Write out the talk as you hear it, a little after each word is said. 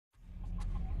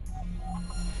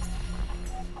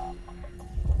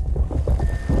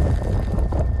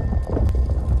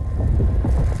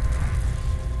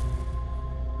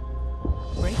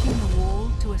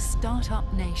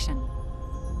Startup Nation.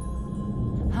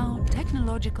 How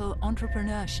technological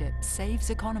entrepreneurship saves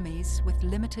economies with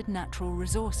limited natural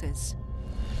resources.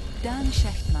 Dan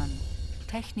Shechtman,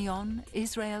 Technion,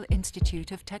 Israel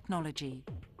Institute of Technology.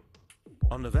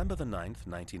 On November the 9th,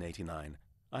 1989,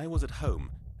 I was at home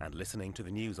and listening to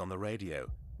the news on the radio,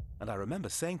 and I remember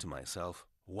saying to myself,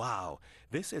 wow,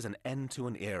 this is an end to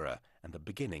an era and the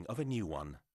beginning of a new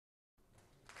one.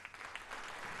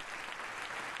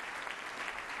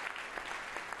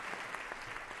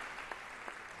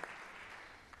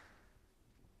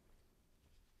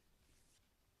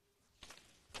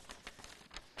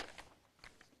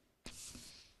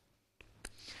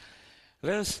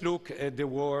 Let's look at the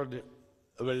world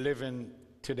we live in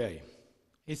today.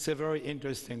 It's a very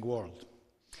interesting world.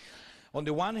 On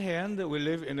the one hand, we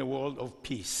live in a world of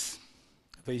peace.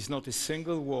 There is not a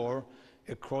single war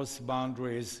across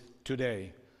boundaries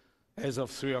today, as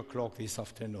of 3 o'clock this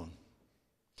afternoon.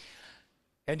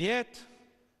 And yet,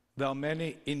 there are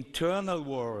many internal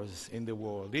wars in the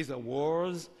world. These are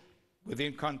wars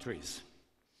within countries.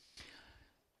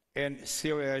 And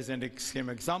Syria is an extreme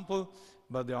example.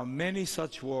 But there are many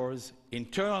such wars,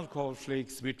 internal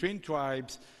conflicts between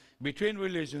tribes, between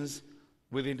religions,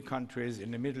 within countries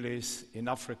in the Middle East, in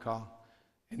Africa,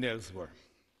 and elsewhere.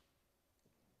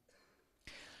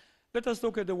 Let us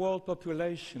look at the world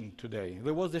population today.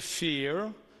 There was a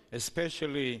fear,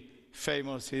 especially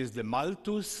famous is the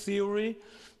Malthus theory,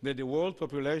 that the world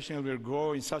population will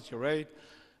grow in such a rate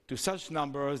to such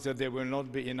numbers that there will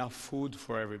not be enough food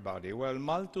for everybody. Well,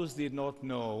 Malthus did not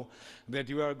know that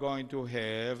we are going to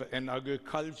have an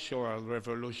agricultural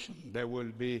revolution. There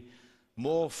will be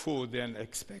more food than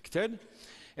expected.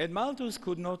 And Malthus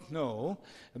could not know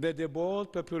that the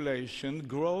world population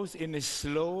grows in a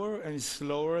slower and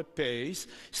slower pace,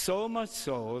 so much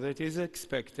so that it is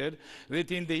expected that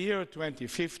in the year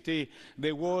 2050,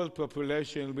 the world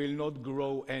population will not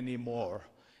grow anymore.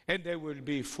 And there will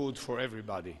be food for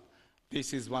everybody.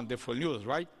 This is wonderful news,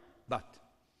 right? But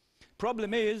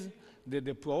problem is that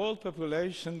the world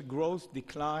population growth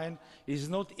decline is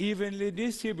not evenly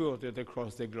distributed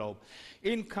across the globe.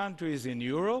 In countries in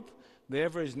Europe, the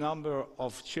average number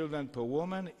of children per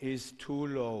woman is too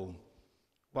low.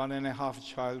 1.5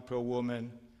 child per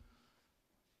woman,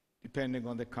 depending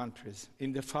on the countries.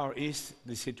 In the Far East,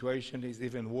 the situation is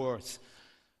even worse.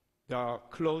 There are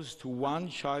close to 1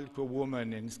 child per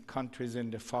woman in countries in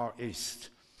the Far East.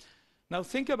 Now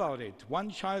think about it. 1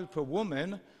 child per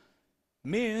woman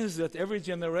means that every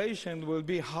generation will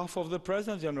be half of the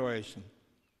present generation.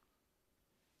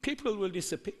 People will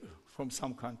disappear from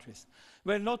some countries.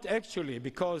 Well, not actually,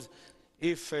 because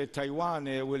if Taiwan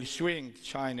will shrink,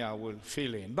 China will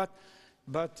fill in.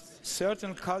 But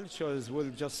certain cultures will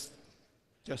just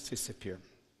disappear.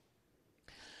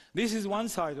 This is one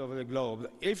side of the globe.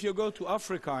 If you go to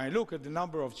Africa and look at the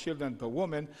number of children per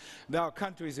woman, there are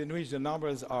countries in which the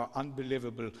numbers are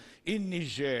unbelievable. In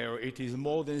Niger, it is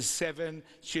more than 7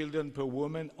 children per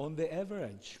woman on the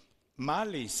average.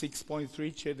 Mali,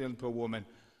 6.3 children per woman.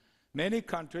 Many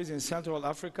countries in Central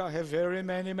Africa have very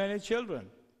many children.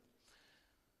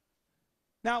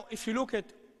 Now, if you look at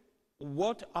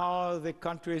what are the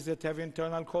countries that have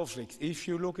internal conflicts? If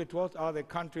you look at what are the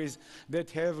countries that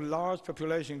have large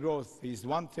population growth, there is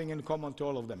one thing in common to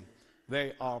all of them.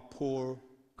 They are poor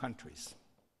countries.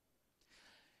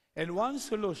 And one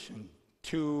solution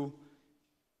to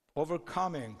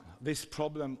overcoming this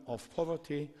problem of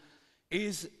poverty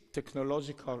is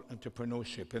technological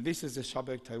entrepreneurship. And this is the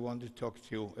subject I want to talk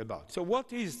to you about. So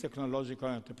what is technological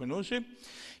entrepreneurship?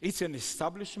 It's an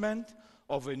establishment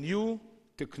of a new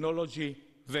technology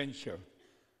venture.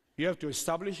 You have to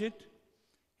establish it.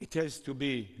 It has to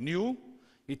be new.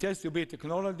 It has to be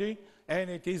technology, and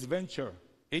it is venture.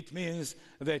 It means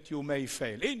that you may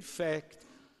fail. In fact,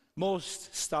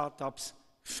 most startups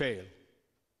fail.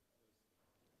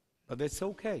 But that's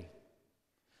okay.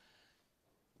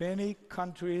 Many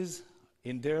countries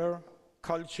in their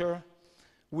culture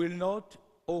will not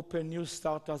open new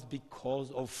startups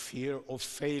because of fear of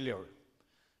failure.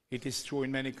 It is true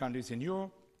in many countries in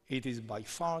Europe. It is by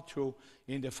far true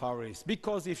in the Far East.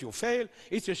 Because if you fail,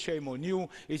 it's a shame on you,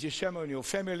 it's a shame on your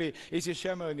family, it's a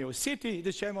shame on your city, it's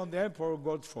a shame on the emperor,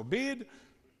 God forbid.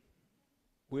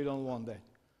 We don't want that.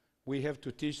 We have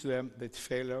to teach them that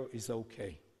failure is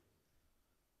okay.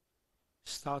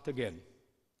 Start again.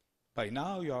 By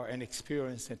now, you are an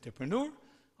experienced entrepreneur.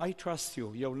 I trust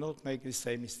you. You will not make the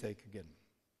same mistake again.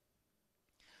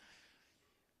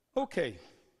 Okay.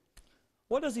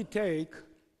 What does it take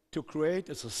to create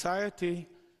a society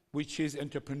which is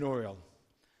entrepreneurial?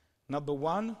 Number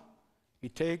one,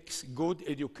 it takes good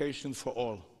education for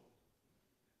all.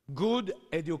 good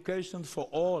education for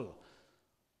all.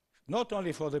 Not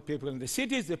only for the people in the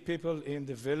cities, the people in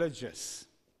the villages.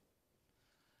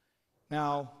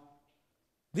 Now,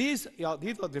 these are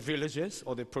the villages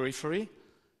or the periphery.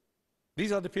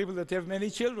 These are the people that have many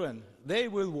children. They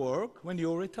will work when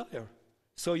you retire.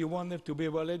 So you want them to be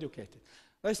well educated.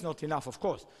 That's not enough, of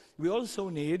course. We also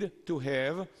need to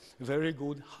have very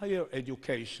good higher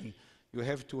education. You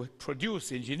have to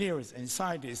produce engineers and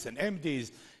scientists and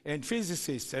MDs and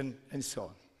physicists and so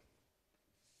on.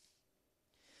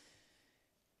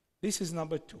 This is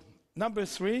number 2. Number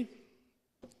 3,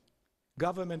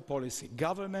 government policy.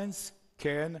 Governments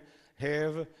can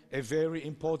have a very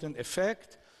important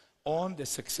effect on the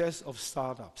success of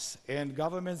startups. And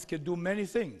governments can do many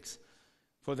things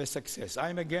for the success.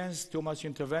 I'm against too much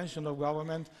intervention of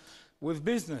government with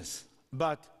business.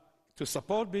 But to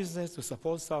support business, to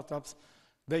support startups,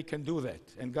 they can do that,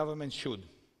 and government should.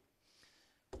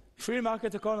 Free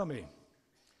market economy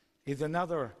is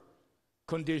another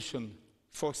condition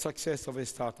for success of a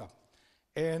startup.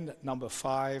 And number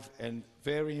 5, and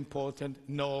very important,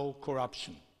 no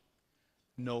corruption.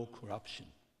 No corruption.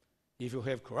 If you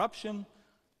have corruption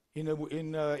in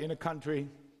a country,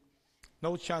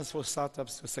 no chance for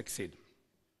startups to succeed.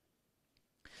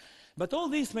 But all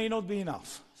this may not be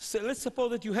enough. So let's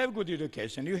suppose that you have good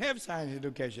education, you have science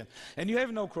education, and you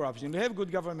have no corruption, you have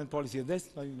good government policy.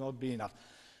 That may not be enough.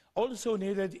 Also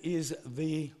needed is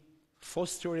the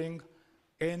fostering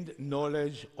and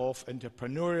knowledge of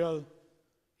entrepreneurial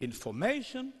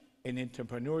information and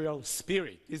entrepreneurial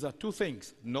spirit. These are 2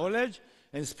 things, knowledge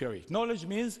and spirit. Knowledge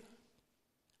means,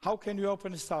 how can you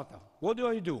open a startup? What do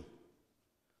I do?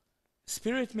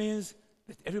 Spirit means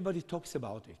that everybody talks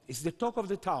about it. It's the talk of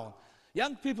the town.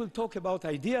 Young people talk about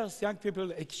ideas, young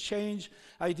people exchange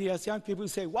ideas, young people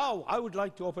say, wow, I would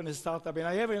like to open a startup, and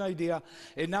I have an idea,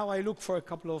 and now I look for a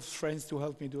couple of friends to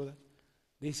help me do that.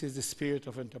 This is the spirit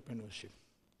of entrepreneurship.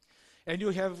 And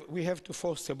we have to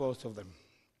foster both of them.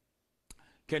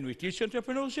 Can we teach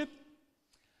entrepreneurship?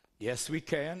 Yes, we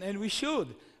can, and we should.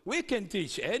 We can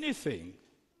teach anything.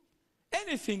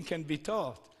 Anything can be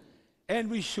taught. And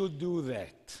we should do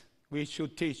that. We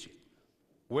should teach it.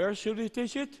 Where should we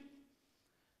teach it?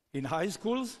 In high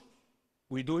schools.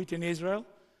 We do it in Israel.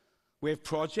 We have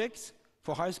projects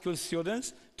for high school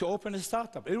students to open a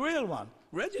startup, a real one.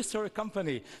 Register a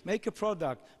company, make a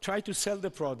product, try to sell the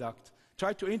product,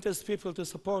 try to interest people to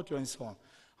support you, and so on.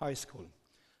 High school.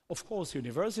 Of course,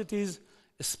 universities,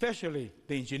 especially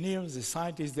the engineers, the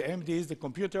scientists, the MDs, the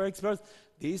computer experts,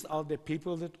 these are the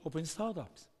people that open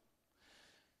startups.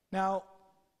 Now,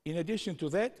 in addition to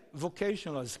that,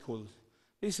 vocational schools.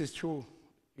 This is true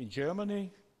in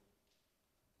Germany,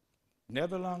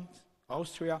 Netherlands,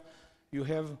 Austria. You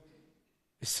have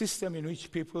a system in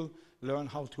which people learn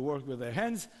how to work with their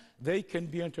hands. They can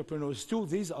be entrepreneurs too.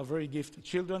 These are very gifted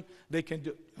children. They can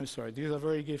do, these are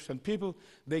very gifted people.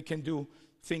 They can do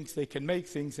things, they can make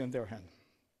things in their hand.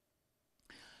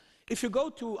 If you go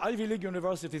to Ivy League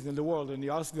universities in the world and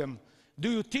you ask them, do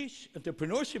you teach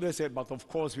entrepreneurship? They say, but of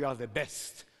course we are the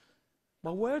best.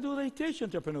 But where do they teach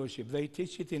entrepreneurship? They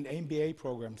teach it in MBA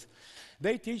programs.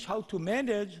 They teach how to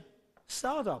manage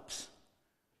startups.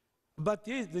 But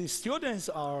the students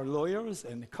are lawyers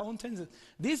and accountants.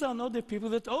 These are not the people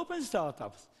that open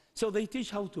startups. So they teach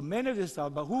how to manage the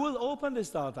startup. But who will open the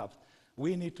startups?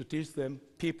 We need to teach them,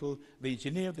 people, the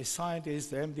engineer, the scientists,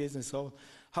 the MDs, and so on,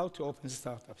 how to open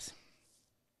startups.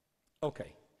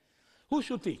 Okay. Who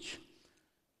should teach?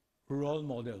 Role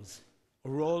models.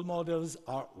 Role models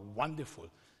are wonderful.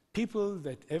 People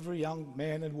that every young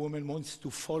man and woman wants to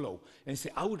follow and say,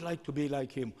 I would like to be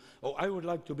like him, or I would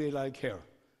like to be like her.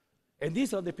 And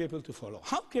these are the people to follow.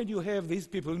 How can you have these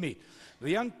people meet? The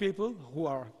young people who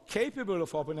are capable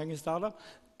of opening a startup,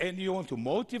 and you want to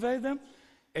motivate them,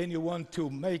 and you want to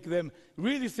make them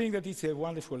really think that it's a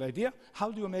wonderful idea.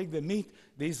 How do you make them meet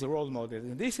these role models?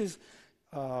 And this is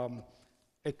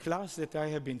a class that I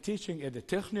have been teaching at the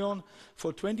Technion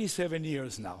for 27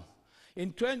 years now.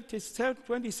 In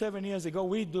 27 years ago,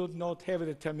 we did not have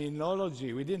the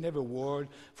terminology. We didn't have a word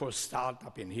for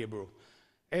startup in Hebrew.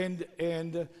 And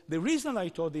the reason I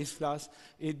taught this class,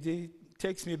 it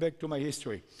takes me back to my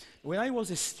history. When I was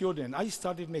a student, I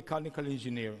studied mechanical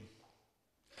engineering.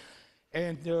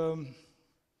 And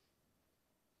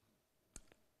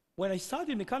when I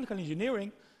studied mechanical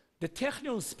engineering, the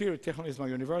Technion spirit, Technion is my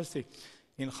university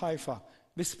in Haifa,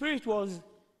 the spirit was,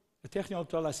 the Technion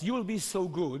told us, you will be so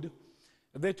good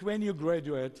that when you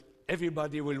graduate,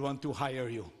 everybody will want to hire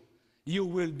you. You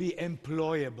will be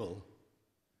employable.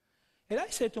 And I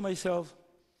said to myself,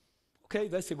 okay,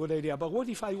 that's a good idea, but what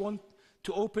if I want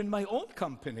to open my own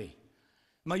company?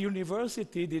 My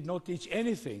university did not teach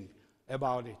anything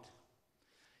about it.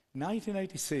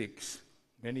 1986,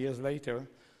 many years later,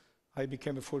 I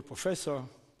became a full professor,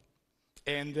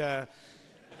 and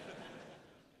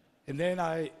then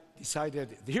I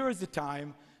decided, here is the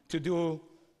time to do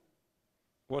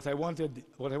what I wanted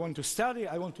to study.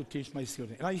 I want to teach my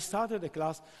students. And I started a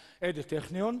class at the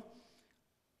Technion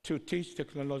to teach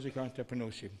technological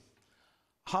entrepreneurship.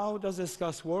 How does this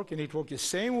class work? And it worked the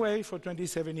same way for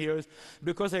 27 years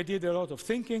because I did a lot of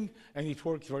thinking and it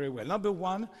worked very well. Number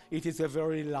one, it is a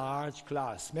very large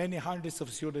class, many hundreds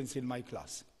of students in my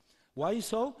class. Why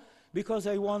so? Because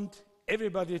I want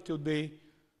everybody to be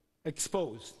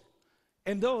exposed.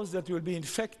 And those that will be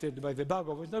infected by the bug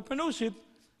of entrepreneurship,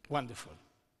 wonderful.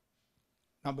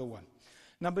 Number one.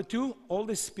 Number two, all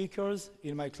the speakers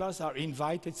in my class are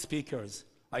invited speakers.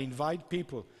 I invite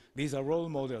people. These are role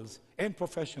models and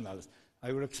professionals.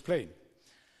 I will explain.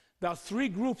 There are three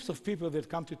groups of people that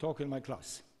come to talk in my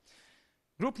class.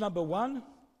 Group number one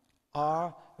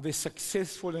are the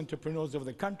successful entrepreneurs of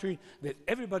the country that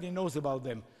everybody knows about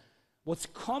them. What's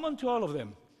common to all of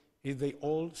them is they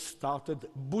all started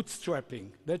bootstrapping.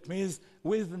 That means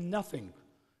with nothing.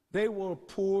 They were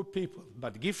poor people,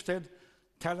 but gifted,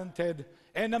 talented,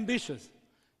 and ambitious.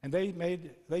 And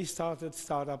they started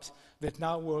startups that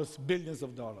now worth billions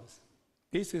of dollars.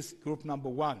 This is group number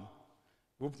one.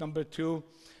 Group number two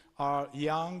are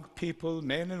young people,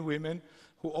 men and women,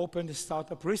 who opened a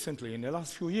startup recently in the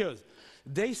last few years.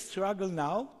 They struggle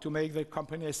now to make their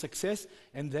company a success,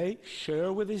 and they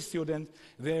share with the students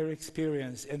their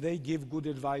experience, and they give good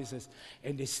advices,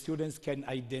 and the students can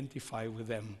identify with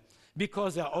them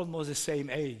because they're almost the same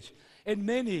age. And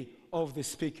many of the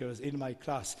speakers in my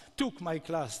class took my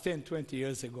class 10, 20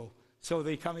 years ago. So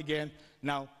they come again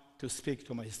now to speak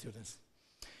to my students.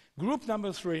 Group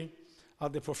number three are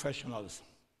the professionals.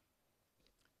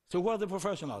 So who are the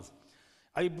professionals?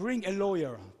 I bring a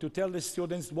lawyer to tell the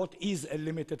students what is a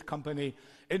limited company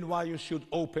and why you should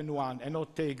open one and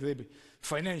not take the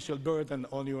financial burden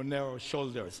on your narrow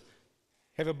shoulders.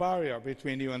 Have a barrier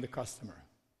between you and the customer.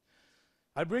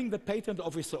 I bring the patent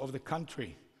officer of the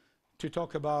country to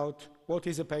talk about what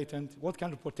is a patent, what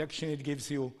kind of protection it gives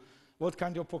you, what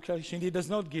kind of protection it does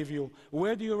not give you,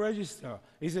 where do you register?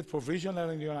 Is it provisional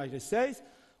in the United States,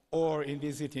 or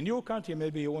is it in your country?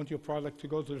 Maybe you want your product to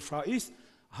go to the Far East.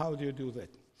 How do you do that?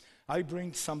 I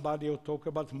bring somebody who talk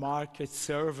about market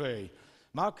survey.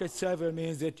 Market survey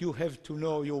means that you have to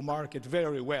know your market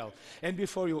very well. And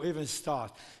before you even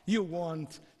start, you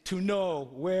want to know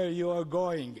where you are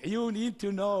going. You need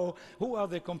to know who are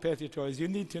the competitors. You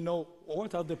need to know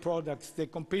what are the products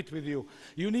that compete with you.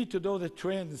 You need to know the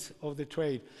trends of the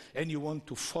trade. And you want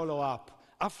to follow up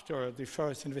after the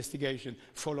first investigation,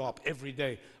 follow up every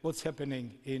day what's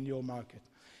happening in your market.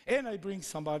 And I bring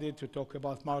somebody to talk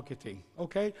about marketing,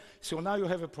 okay? So now you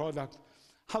have a product.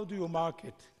 How do you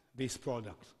market this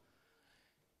product?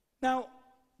 Now,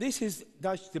 this is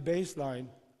the baseline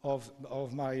of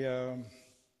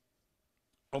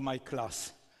my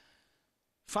class.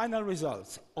 Final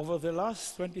results. Over the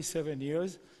last 27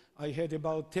 years, I had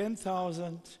about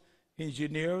 10,000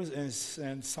 engineers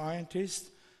and scientists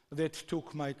that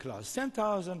took my class.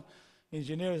 10,000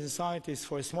 engineers and scientists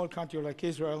for a small country like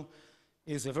Israel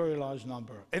is a very large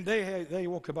number. And they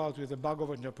walk about with a bug of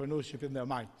entrepreneurship in their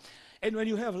mind. And when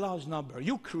you have a large number,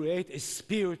 you create a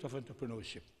spirit of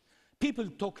entrepreneurship. People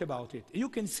talk about it. You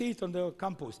can see it on the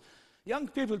campus. Young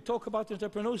people talk about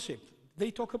entrepreneurship. They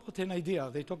talk about an idea.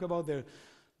 They talk about their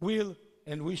will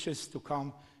and wishes to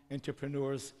become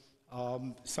entrepreneurs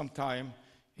sometime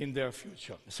in their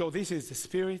future. So this is the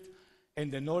spirit,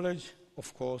 and the knowledge,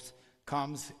 of course,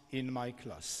 comes in my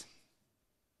class.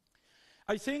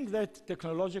 I think that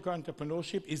technological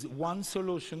entrepreneurship is one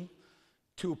solution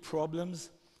to problems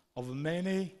of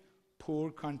many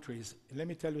poor countries. Let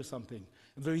me tell you something.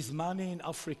 There is money in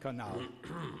Africa now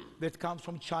that comes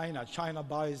from China. China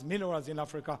buys minerals in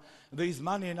Africa. There is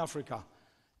money in Africa.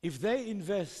 If they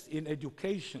invest in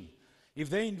education, if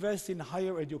they invest in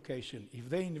higher education, if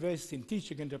they invest in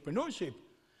teaching entrepreneurship,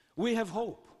 we have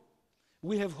hope.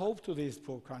 We have hope to these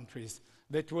poor countries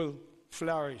that will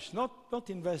flourish, not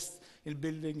invest in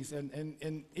buildings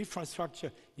and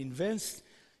infrastructure, invest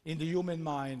in the human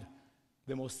mind.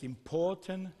 The most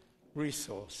important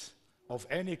resource of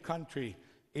any country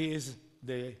is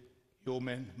the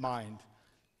human mind.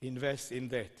 Invest in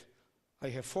that. I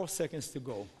have 4 seconds to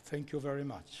go. Thank you very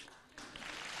much.